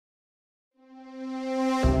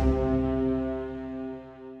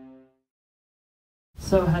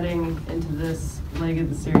So heading into this leg of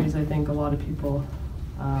the series, I think a lot of people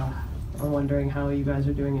are wondering how you guys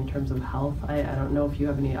are doing in terms of health. I don't know if you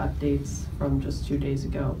have any updates from just 2 days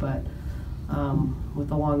ago, but with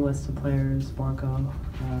the long list of players, Blanco,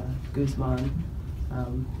 Guzman,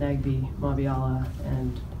 Nagbe, Mabiala,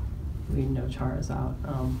 and we know Chara's out.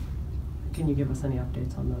 Can you give us any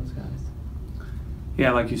updates on those guys?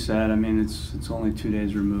 Yeah, like you said, I mean, it's only 2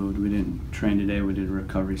 days removed. We didn't train today. We did a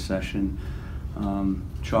recovery session.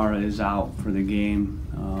 Chara is out for the game.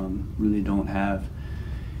 Really don't have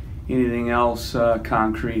anything else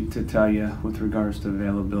concrete to tell you with regards to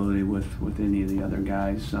availability with any of the other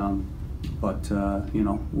guys. But you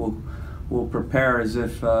know, we'll prepare as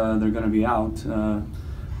if they're going to be out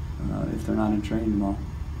if they're not in training tomorrow.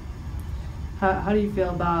 How do you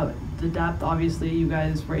feel about the depth? Obviously, you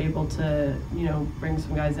guys were able to, you know, bring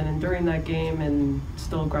some guys in and during that game and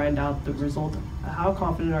still grind out the result. How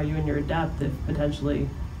confident are you in your depth if potentially,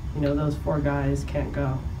 you know, those 4 guys can't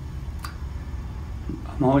go?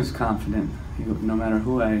 I'm always confident, no matter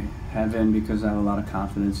who I have in, because I have a lot of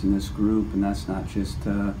confidence in this group, and that's not just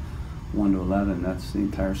 1 to 11. That's the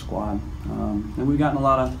entire squad. And we've gotten a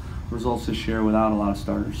lot of results this year without a lot of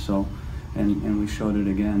starters. So. And we showed it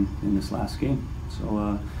again in this last game. So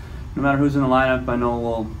no matter who's in the lineup, I know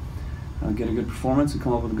we'll get a good performance and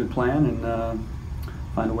come up with a good plan and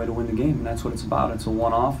find a way to win the game. And that's what it's about. It's a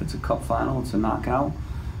one-off. It's a cup final. It's a knockout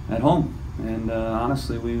at home. And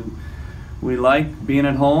honestly, we like being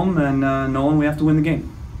at home and knowing we have to win the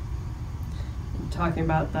game. Talking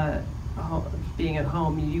about that being at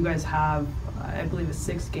home, you guys have, I believe, a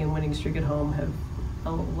 6-game winning streak at home. Have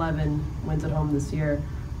 11 wins at home this year.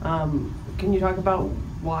 Can you talk about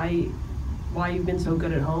why you've been so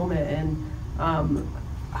good at home and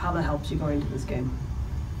how that helps you going into this game?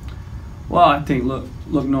 Well, I think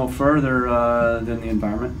look no further than the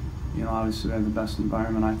environment. You know, obviously we have the best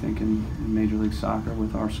environment, I think, in Major League Soccer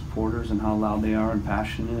with our supporters and how loud they are and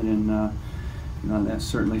passionate, and you know, that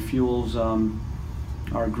certainly fuels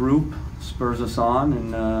our group, spurs us on,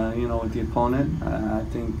 and you know, with the opponent, I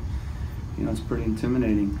think, you know, it's pretty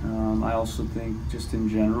intimidating. I also think just in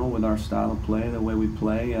general with our style of play, the way we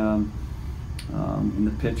play, in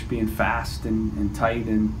the pitch being fast and tight,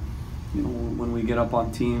 and you know, when we get up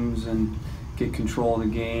on teams and get control of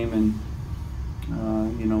the game,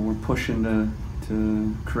 and you know, we're pushing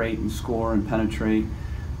to create and score and penetrate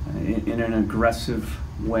in an aggressive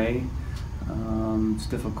way, it's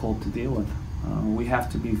difficult to deal with. We have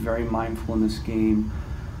to be very mindful in this game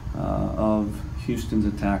of Houston's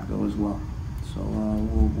attack though as well. So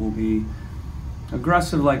we'll be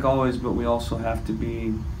aggressive like always, but we also have to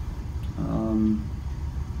be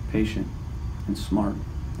patient and smart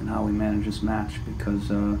in how we manage this match, because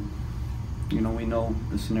you know, we know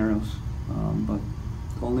the scenarios, but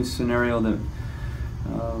the only scenario that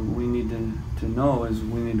we need to know is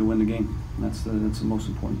we need to win the game. That's the most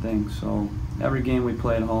important thing. So every game we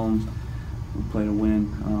play at home, we play to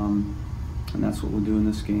win, and that's what we'll do in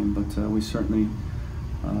this game. But we certainly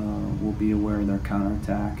will be aware of their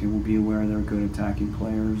counterattack, and we'll be aware of their good attacking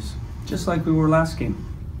players, just like we were last game.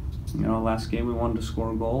 You know, last game we wanted to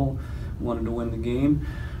score a goal, wanted to win the game.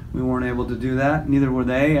 We weren't able to do that. Neither were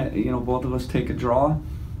they. You know, both of us take a draw.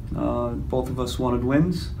 Both of us wanted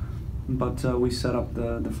wins, but we set up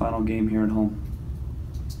the final game here at home.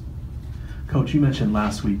 Coach, you mentioned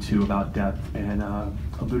last week too about depth, and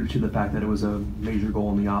alluded to the fact that it was a major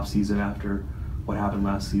goal in the offseason after what happened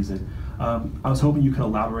last season. I was hoping you could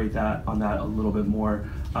elaborate on that a little bit more.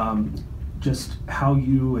 Just how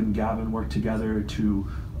you and Gavin worked together to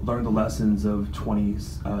learn the lessons of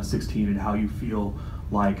 2016, and how you feel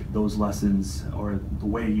like those lessons or the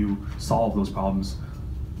way you solve those problems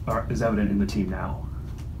is evident in the team now.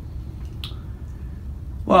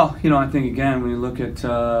 Well, you know, I think again, when you look at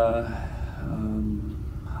how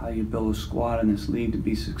you build a squad in this league to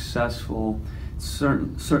be successful,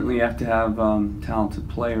 certainly you have to have talented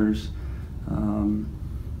players.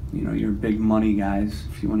 You know, your big money guys,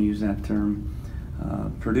 if you want to use that term,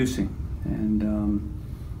 producing, and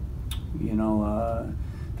you know,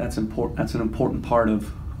 that's important. That's an important part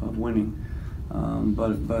of winning.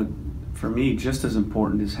 But for me, just as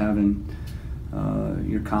important is having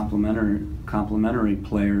your complementary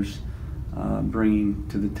players bringing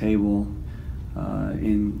to the table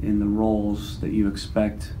in the roles that you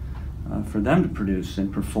expect for them to produce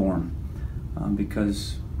and perform,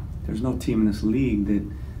 because there's no team in this league that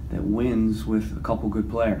wins with a couple good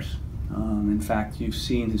players. In fact, you've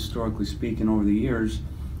seen, historically speaking, over the years,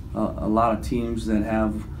 a lot of teams that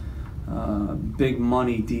have big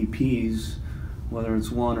money DPs, whether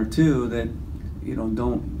it's one or two, that, you know,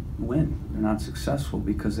 don't win. They're not successful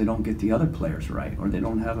because they don't get the other players right, or they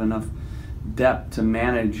don't have enough depth to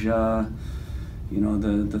manage, you know,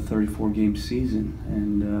 the 34-game season.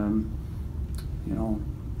 And you know,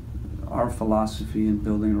 our philosophy in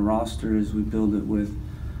building a roster is we build it with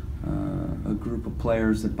a group of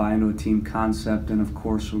players that buy into a team concept, and of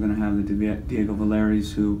course we're going to have the Diego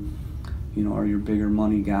Valeris, who, you know, are your bigger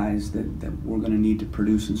money guys that we're going to need to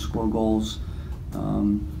produce and score goals.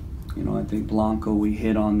 You know, I think Blanco we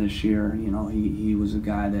hit on this year. You know, he was a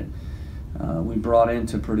guy that we brought in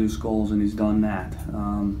to produce goals, and he's done that.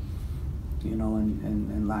 You know,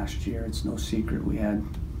 and last year, it's no secret, we had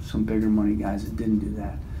some bigger money guys that didn't do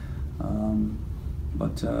that.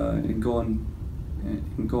 But in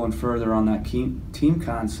going further on that team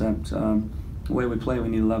concept, the way we play, we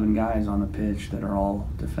need 11 guys on the pitch that are all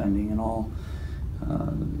defending and all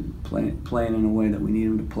playing in a way that we need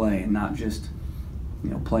them to play, and not just, you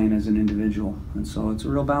know, playing as an individual. And so it's a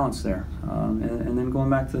real balance there. And then going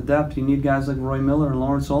back to the depth, you need guys like Roy Miller and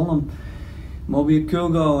Lawrence Olem, Moby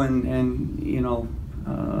Akugo, and you know,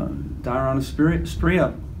 Dairon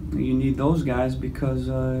Espria. You need those guys because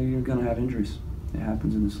you're going to have injuries. It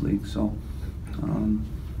happens in this league. So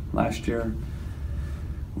last year,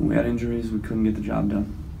 when we had injuries, we couldn't get the job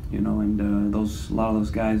done. You know, and a lot of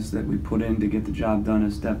those guys that we put in to get the job done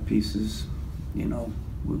as depth pieces, you know,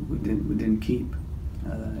 we didn't keep.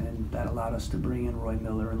 And that allowed us to bring in Roy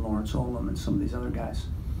Miller and Lawrence Olem and some of these other guys.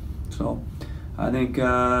 So I think, you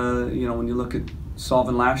know, when you look at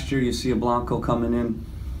Solvin last year, you see a Blanco coming in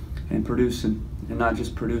and producing, and not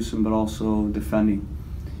just producing, but also defending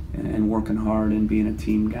and working hard and being a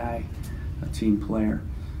team guy, a team player.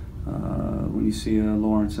 When you see a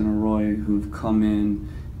Lawrence and a Roy who've come in,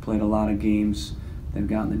 played a lot of games, they've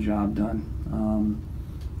gotten the job done.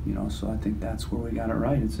 You know, so I think that's where we got it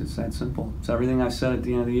right. It's that simple. It's everything I said at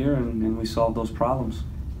the end of the year, and we solved those problems.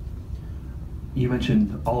 You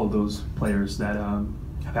mentioned all of those players that have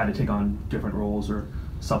had to take on different roles or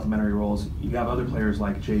supplementary roles. You have other players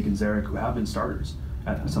like Jake and Zarek who have been starters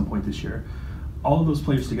at some point this year. All of those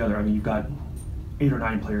players together, I mean, you've got 8 or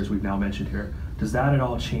 9 players we've now mentioned here. Does that at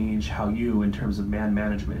all change how you, in terms of man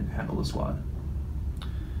management, handle the squad?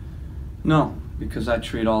 No, because I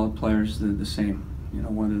treat all the players the same. You know,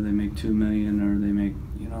 whether they make $2 million or they make,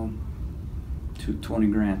 you know, 20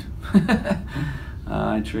 grand.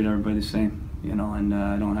 I treat everybody the same, you know, and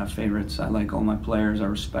I don't have favorites. I like all my players. I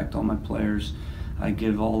respect all my players. I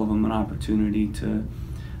give all of them an opportunity to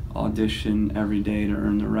audition every day to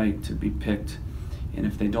earn the right to be picked. And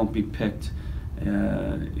if they don't be picked,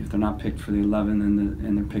 if they're not picked for the 11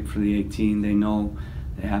 and they're picked for the 18, they know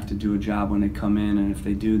they have to do a job when they come in, and if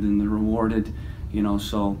they do, then they're rewarded, you know.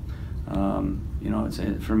 So you know,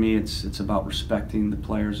 for me, it's about respecting the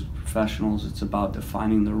players as professionals. It's about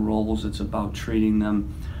defining their roles. It's about treating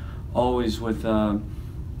them always with a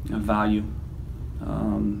value.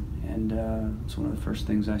 And it's one of the first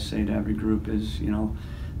things I say to every group is, you know,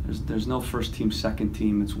 there's no first team, second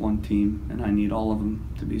team. It's one team, and I need all of them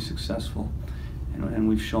to be successful. And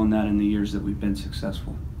we've shown that in the years that we've been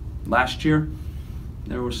successful. Last year,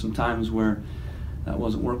 there were some times where that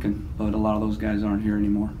wasn't working, but a lot of those guys aren't here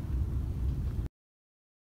anymore.